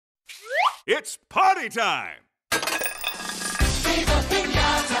It's party time! Viva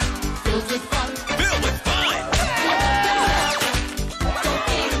Piñata, filled with fun. Filled with fun! Don't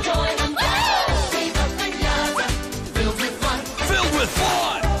be enjoying them. Viva Piñata, filled with fun. Filled with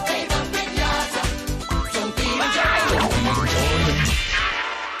fun! Viva Piñata, don't be enjoying them.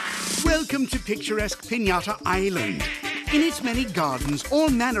 Welcome to picturesque Piñata Island. In its many gardens, all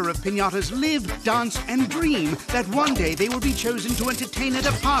manner of piñatas live, dance, and dream that one day they will be chosen to entertain at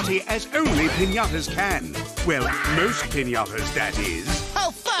a party as only piñatas can. Well, most piñatas, that is.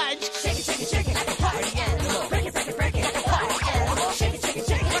 Oh, fudge! Shake it, shake it, shake it like a party animal. Break it, break it, break it like a party animal. Shake it, shake it,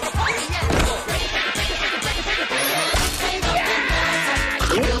 shake it like a party animal. Break it, break it, break it, break it, break it, break it, break it. Viva Piñata,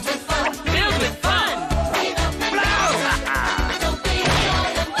 filled with fun. Filled with fun! Viva Piñata, don't be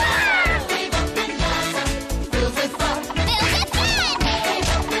enjoying them. Viva Piñata, filled with fun.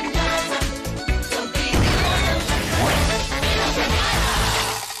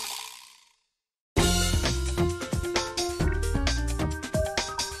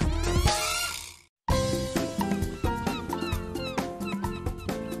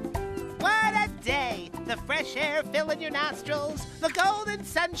 What a day! The fresh air filling your nostrils, the golden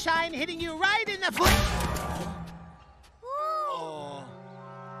sunshine hitting you right in the foot.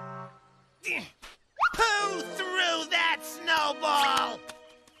 Who threw that snowball?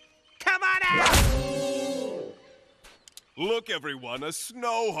 Come on out! Look, everyone, a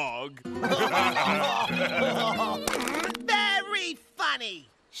snow hog. Very funny.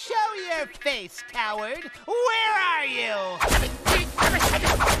 Show your face, coward. Where are you?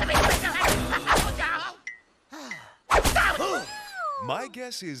 My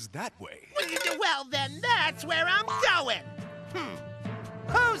guess is that way. Well, then that's where I'm going.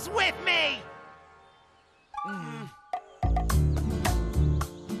 Who's with me?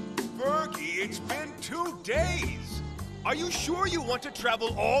 Fergie, it's been 2 days. Are you sure you want to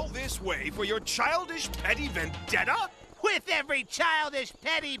travel all this way for your childish petty vendetta? With every childish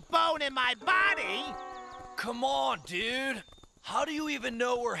petty bone in my body. Come on, dude. How do you even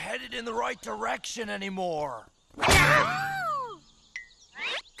know we're headed in the right direction anymore?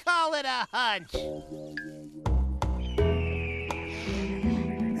 Call it a hunch.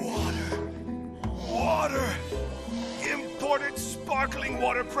 Water! Imported sparkling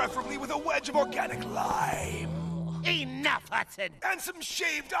water, preferably with a wedge of organic lime. Enough, Hudson. And some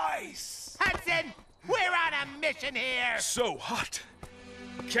shaved ice. Hudson, we're on a mission here. So hot.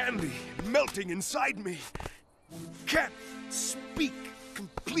 Candy melting inside me. Can't speak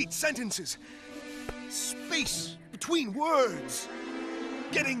complete sentences. Space between words.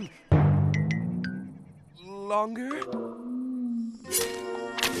 Getting longer.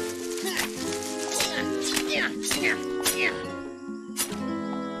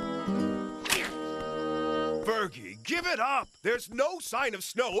 Fergie, give it up. There's no sign of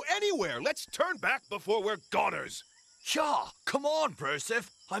snow anywhere. Let's turn back before we're goners. Yeah, come on, Broseph.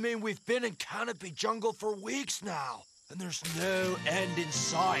 I mean, we've been in Canopy Jungle for weeks now, and there's no end in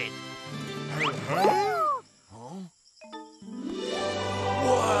sight. Huh?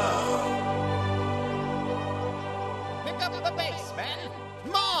 Whoa! Pick up the pace, man.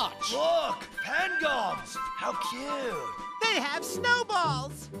 March. Look, pangolins! How cute! They have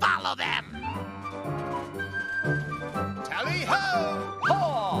snowballs. Follow them. Tally ho!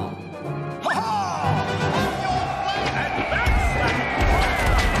 Ha! Ha ha!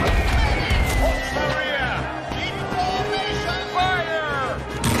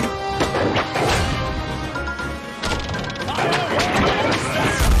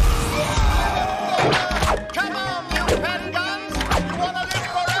 Come on, you petty guns! You wanna live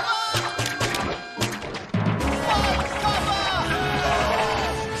forever?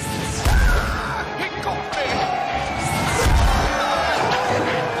 He got me!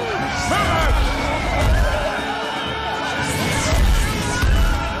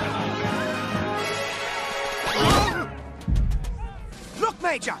 Look,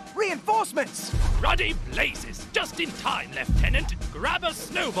 Major! Reinforcements! Ruddy blazes! Just in time, Lieutenant! Grab a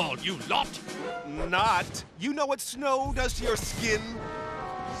snowball, you lot! Not. You know what snow does to your skin?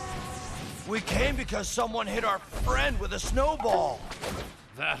 We came because someone hit our friend with a snowball.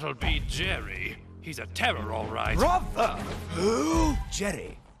 That'll be Jerry. He's a terror, all right. Brother! Who?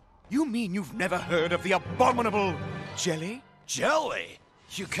 Jerry. You mean you've never heard of the abominable Jeli? Jelly?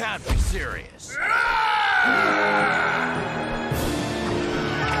 You can't be serious.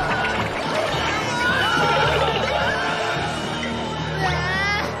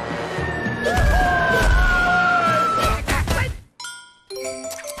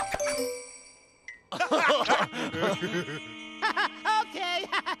 Okay,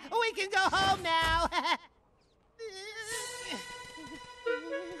 we can go home now.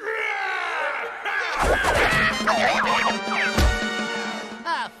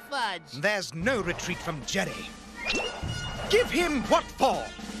 Ah, fudge. There's no retreat from Jeli. Give him what for?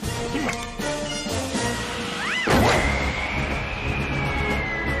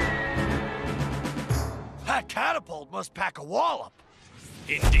 That catapult must pack a wallop.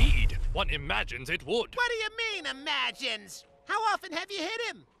 Indeed, one imagines it would. What do you mean, imagines? How often have you hit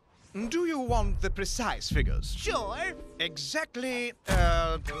him? Do you want the precise figures? Sure. Exactly,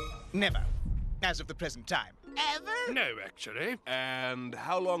 never. As of the present time. Ever? No, actually. And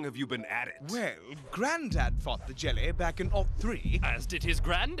how long have you been at it? Well, Grandad fought the Jeli back in '03. As did his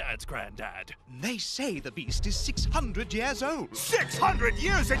granddad's granddad. They say the beast is 600 years old. 600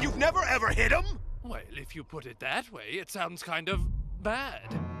 years and you've never ever hit him? Well, if you put it that way, it sounds kind of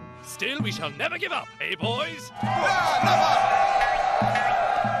bad. Still, we shall never give up, eh, boys?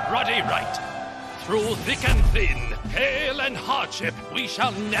 Ruddy right. Through thick and thin, hail and hardship, we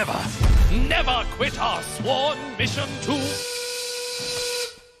shall never, never quit our sworn mission to...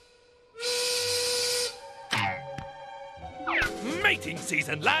 Mating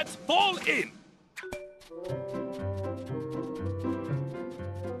season, lads, fall in!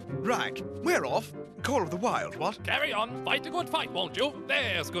 Right, we're off. Call of the Wild, what? Carry on, fight a good fight, won't you?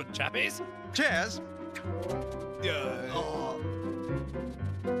 There's good chappies. Cheers.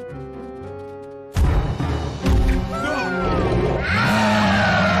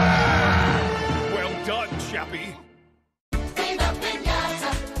 Well done, chappie. Viva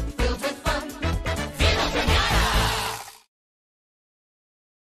Piñata, filled with fun. Viva Piñata.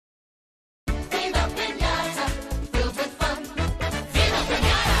 Viva Piñata, filled with fun. Viva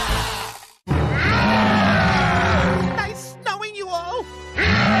Piñata. Nice knowing you all.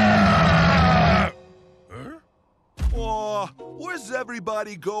 Oh, where's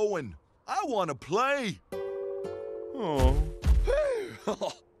everybody going? I want to play. Oh,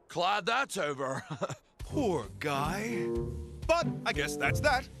 Glad that's over. poor guy. But I guess that's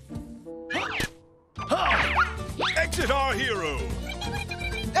that. Exit our hero.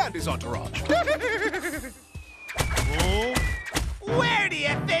 And his entourage. Oh. Where do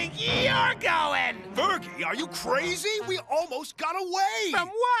you think you're going? Fergie, are you crazy? We almost got away. From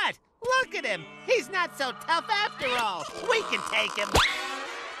what? Look at him. He's not so tough after all. We can take him.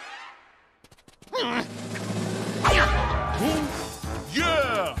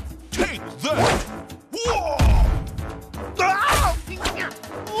 Yeah! Take that! Whoa! Ah!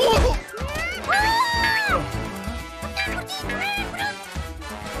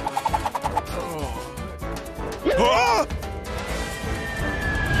 Ah!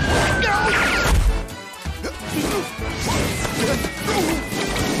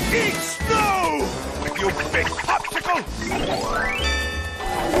 Eat snow! You big popsicle!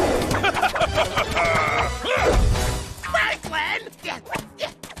 Franklin!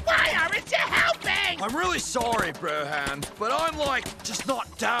 Why aren't you helping? I'm really sorry, Brohan, but I'm just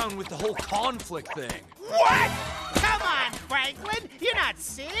not down with the whole conflict thing. What? Come on, Franklin. You're not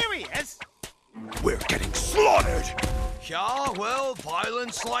serious. We're getting slaughtered! Yeah, well,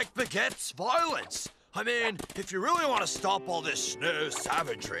 violence begets violence. I mean, if you really want to stop all this snow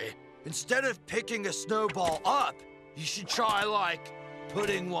savagery, instead of picking a snowball up, you should try,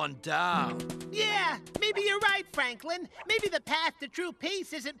 putting one down. Yeah, maybe you're right, Franklin. Maybe the path to true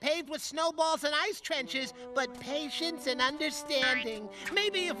peace isn't paved with snowballs and ice trenches, but patience and understanding.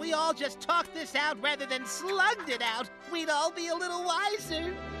 Maybe if we all just talked this out rather than slugged it out, we'd all be a little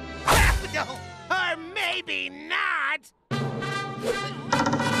wiser. Or maybe not.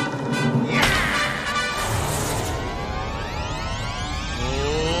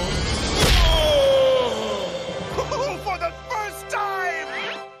 For the first time!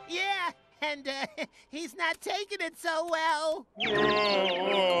 Yeah, and he's not taking it so well.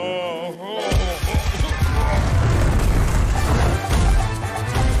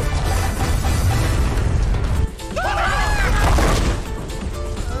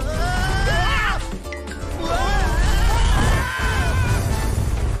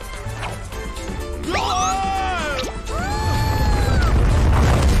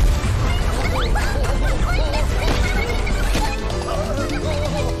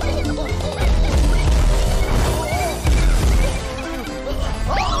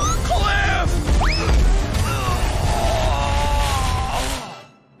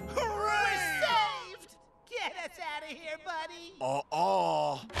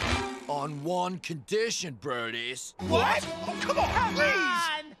 On one condition, birdies. What? Oh, come on, please!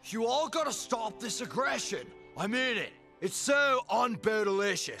 On. You all gotta stop this aggression. I mean it. It's so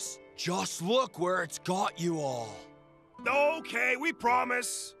unbodelicious. Just look where it's got you all. Okay, we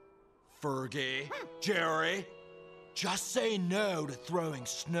promise. Fergie, Jerry, just say no to throwing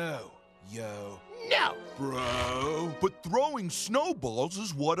snow, yo. No. Bro, but throwing snowballs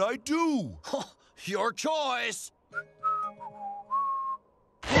is what I do. Your choice.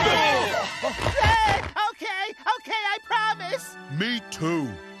 Okay, I promise. Me too.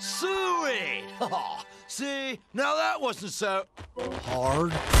 Sweet. See, now that wasn't so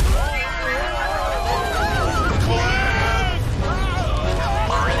hard.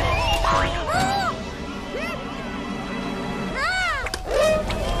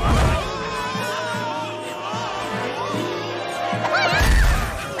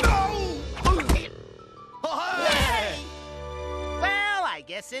 Well, I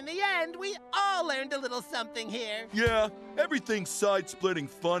guess in the end, we all learned a little something here. Yeah, everything's side-splitting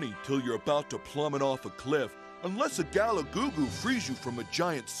funny till you're about to plummet off a cliff, unless a Galagoo frees you from a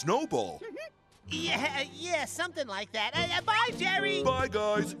giant snowball. Yeah, something like that. Bye, Jerry. Bye,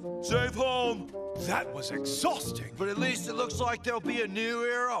 guys. Safe home. That was exhausting. But at least it looks like there'll be a new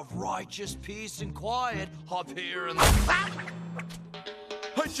era of righteous peace and quiet up here in the...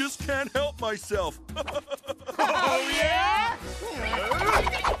 I just can't help myself. Oh, yeah?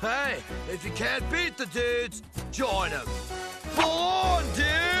 Hey, if you can't beat the dudes, join them. Full on,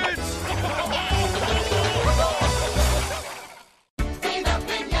 dudes! Viva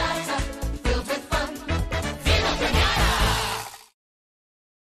Piñata, filled with fun. Viva Piñata!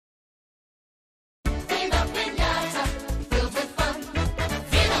 Viva Piñata, filled with fun.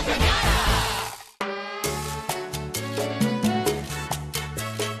 Viva Piñata!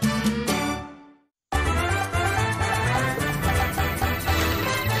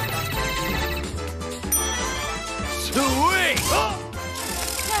 Sweet!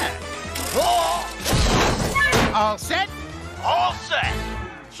 All set? All set!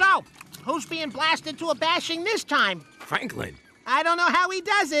 So, who's being blasted to a bashing this time? Franklin. I don't know how he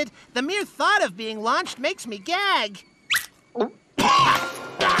does it. The mere thought of being launched makes me gag. No!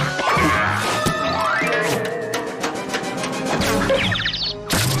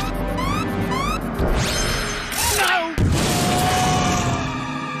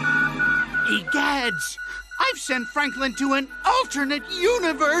 Egads! I've sent Franklin to an alternate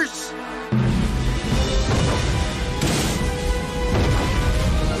universe!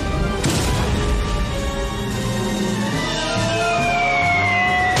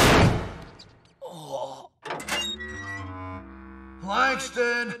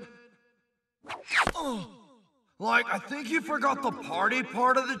 Langston! I think you forgot the party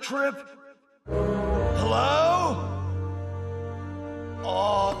part of the trip. Hello?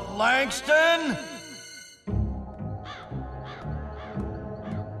 Langston?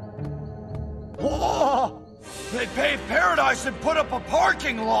 Whoa! They paved paradise and put up a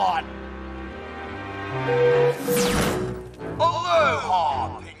parking lot!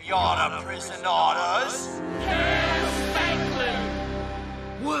 Aloha, Piñata Prisionatas!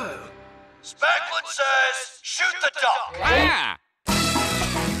 Whoa! Spanklin says, shoot the duck! Ah!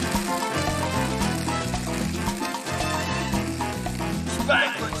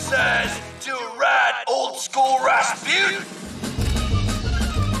 Spanklin says, do a rad old school Rasputin!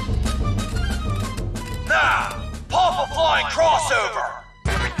 Now, pop a flying crossover!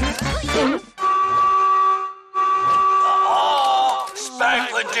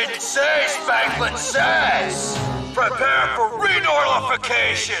 Spanklin didn't say, Spanklin says! Prepare for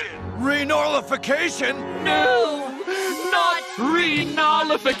renorlification! Renorlification? No! Not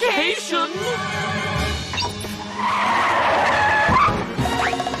renolification!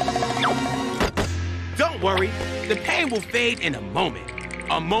 Don't worry, the pain will fade in a moment.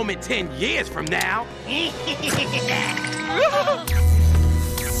 A moment 10 years from now.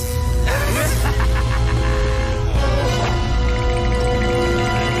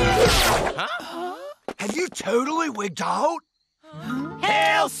 Huh? Have you totally wigged out?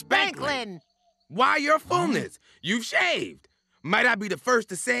 Hail Spanklin! Why your fullness? You've shaved. Might I be the first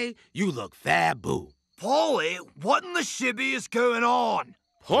to say you look faboo. Paulie, what in the shibby is going on?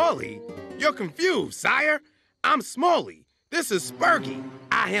 Paulie? You're confused, sire. I'm Smalley. This is Spurgy.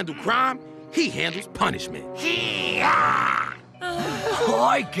 I handle crime. He handles punishment.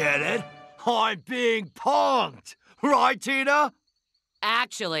 I get it. I'm being punked. Right, Tina?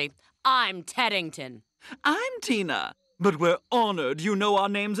 Actually, I'm Teddington. I'm Tina, but we're honored you know our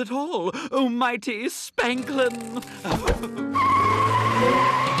names at all, oh mighty Spanklin.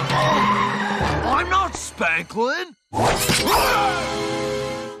 I'm not Spanklin.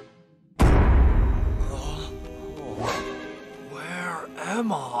 Where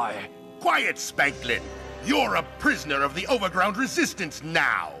am I? Quiet, Spanklin. You're a prisoner of the overground resistance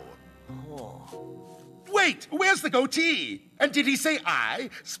now. Wait, where's the goatee? And did he say I?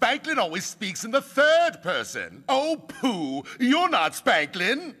 Spanklin always speaks in the third person. Oh, pooh, you're not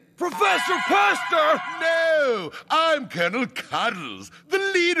Spanklin. Professor Pester! No, I'm Colonel Cuddles, the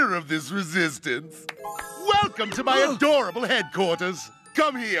leader of this resistance. Welcome to my adorable headquarters.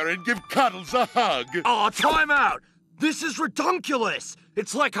 Come here and give Cuddles a hug. Aw, time out! This is redunculous!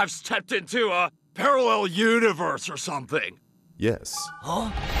 It's like I've stepped into a parallel universe or something. Yes.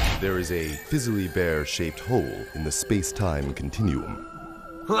 Huh? There is a fizzly bear-shaped hole in the space-time continuum.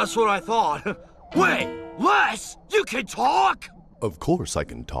 That's what I thought. Wait, Les, you can talk? Of course I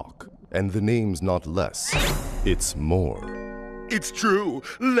can talk. And the name's not less. It's more. It's true.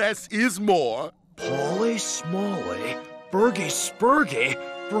 Less is more. Polly Smalley, Bergie Spurgie,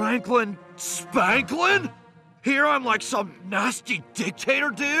 Franklin Spanklin? Here I'm like some nasty dictator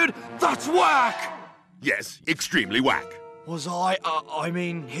dude? That's whack! Yes, extremely whack. Was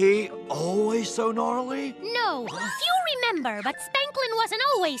he always so gnarly? No, few remember, but Spanklin wasn't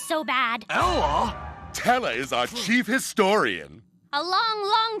always so bad. Ella? Tella is our chief historian. A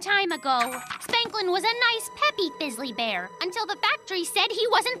long time ago, Spanklin was a nice, peppy Fizzly Bear until the factory said he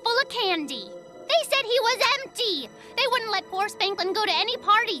wasn't full of candy. They said he was empty. They wouldn't let poor Spanklin go to any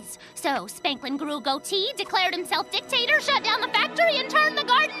parties. So Spanklin grew a goatee, declared himself dictator, shut down the factory, and turned the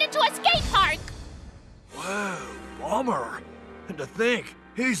garden into a skate park. Whoa, bummer. And to think,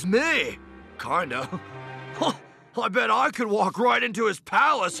 he's me. Kinda. I bet I could walk right into his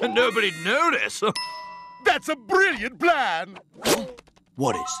palace and nobody'd notice. That's a brilliant plan!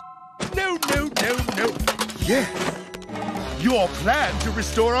 What is? No. Yeah. Your plan to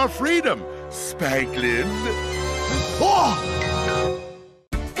restore our freedom, Spanklin. Oh!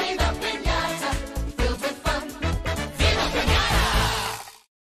 Viva Piñata, filled with fun. Viva Piñata!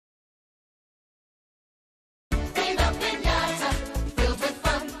 Viva Piñata, filled with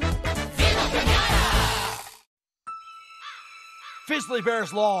fun. Viva Piñata! Fizzly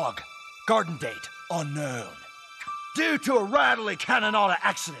Bear's log. Garden date. Unknown. Due to a rattly Canonada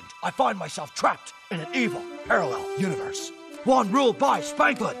accident, I find myself trapped in an evil parallel universe. One ruled by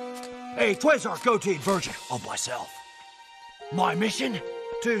Spanklin, a Twazar goateed version of myself. My mission?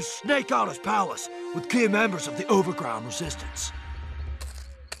 To snake out his palace with key members of the overground resistance.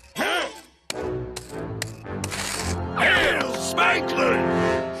 Hail,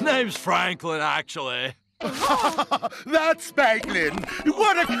 Spanklin! Name's Franklin, actually. That's Spanklin!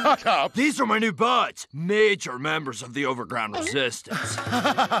 What a cut-up! These are my new buds, major members of the overground resistance.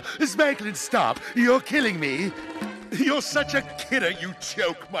 Spanklin, stop. You're killing me. You're such a kidder, you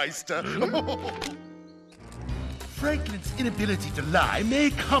chokemeister. Franklin's inability to lie may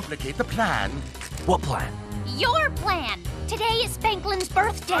complicate the plan. What plan? Your plan. Today is Spanklin's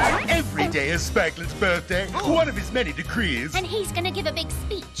birthday. Every day is Spanklin's birthday, one of his many decrees. And he's gonna give a big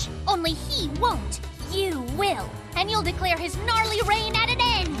speech. Only he won't. You will. And you'll declare his gnarly reign at an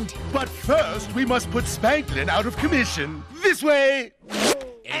end. But first, we must put Spanklin out of commission. This way!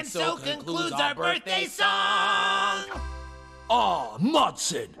 And so concludes our birthday song! Ah,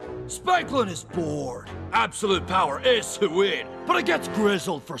 Mudson! Spanklin is bored. Absolute power is who in, but it gets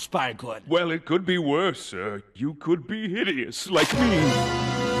grizzled for Spanklin. Well, it could be worse, sir. You could be hideous, like me.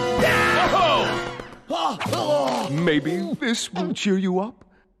 Maybe this will cheer you up?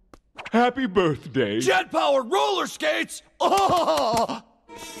 Happy birthday. Jet-powered roller skates! Oh!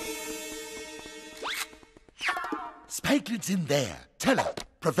 Spanklin's in there. Tell her.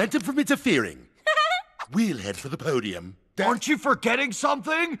 Prevent him from interfering. We'll head for the podium. Aren't you forgetting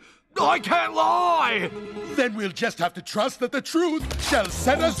something? I can't lie! Then we'll just have to trust that the truth shall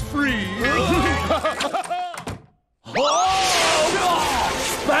set us free.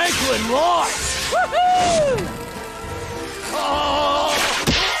 Spanklin lies! Woohoo!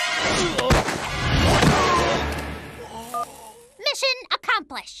 Mission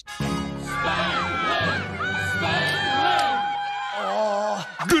accomplished.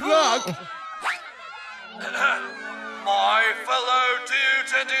 Good luck! My fellow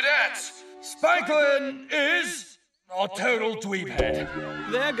dudes and dudettes, Spanklin is a total dweebhead.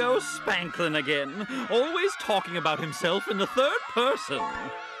 There goes Spanklin again, always talking about himself in the third person.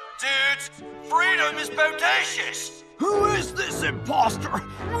 Dudes, freedom is bodacious. Who is this imposter?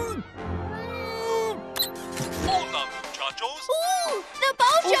 Hola, muchachos. Ooh, the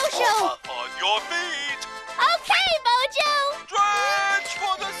Bojo Show. On your feet. Okay, Bojo. Stretch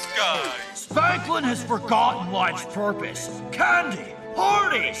for the sky. Spanklin has forgotten life's purpose. Candy,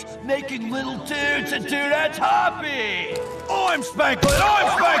 parties, making little dudes and dudettes happy. I'm Spanklin, I'm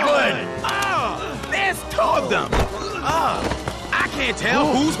Spanklin! There's two of them. I can't tell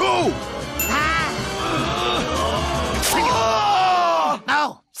who's who.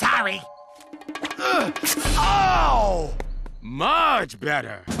 Oh, sorry. Ow! Much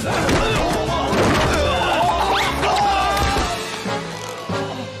better.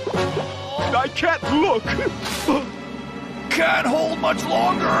 I can't look. Can't hold much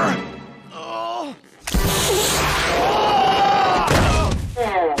longer.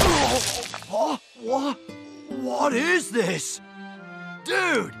 What is this?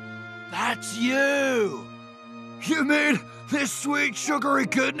 Dude, that's you. You mean this sweet sugary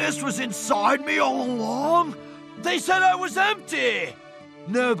goodness was inside me all along? They said I was empty.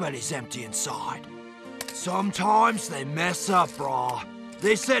 Nobody's empty inside. Sometimes they mess up, brah.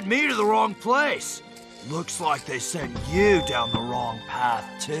 They sent me to the wrong place. Looks like they sent you down the wrong path,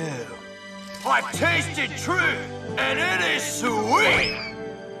 too. I've tasted truth, and it is sweet.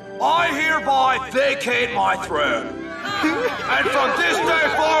 I hereby vacate my throne. And from this day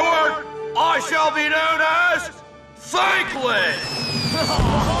forward, I shall be known as Franklin.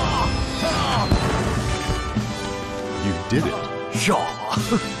 You did it. Yaw.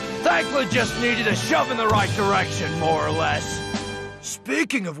 Franklin just needed a shove in the right direction, more or less.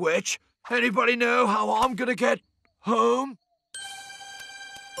 Speaking of which, anybody know how I'm gonna get home?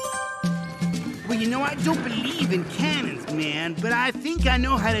 Well, you know, I don't believe in cannons, man, but I think I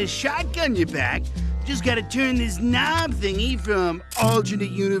know how to shotgun you back. Just gotta turn this knob thingy from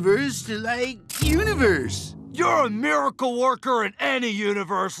alternate universe to, like, universe. You're a miracle worker in any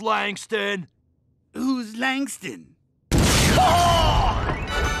universe, Langston. Who's Langston?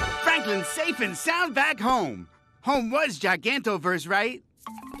 Franklin's safe and sound back home. Home was Gigantoverse, right?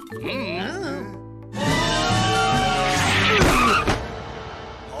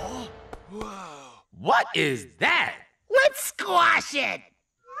 What is that? Let's squash it!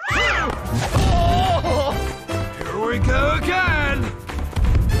 Here we go again!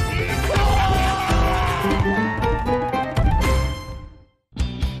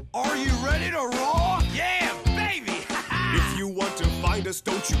 Are you ready to rock? Yeah, baby! If you want to find us,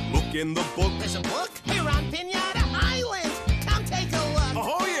 don't you look in the book. There's a book? We're on Piñata Island! Come take a look!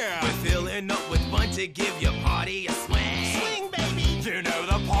 Oh, yeah! We're filling up with fun to give your party a swing. Swing, baby! You know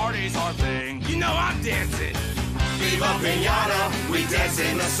the party's our thing. You know I'm dancing. Viva Piñata, we dance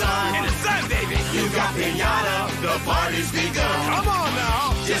in the sun. In the sun, baby. You got Piñata, the party's begun. Come on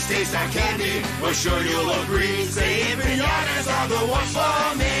now. Just taste that candy, we're sure you'll agree. Saying Piñatas are the ones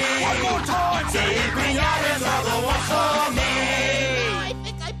for me.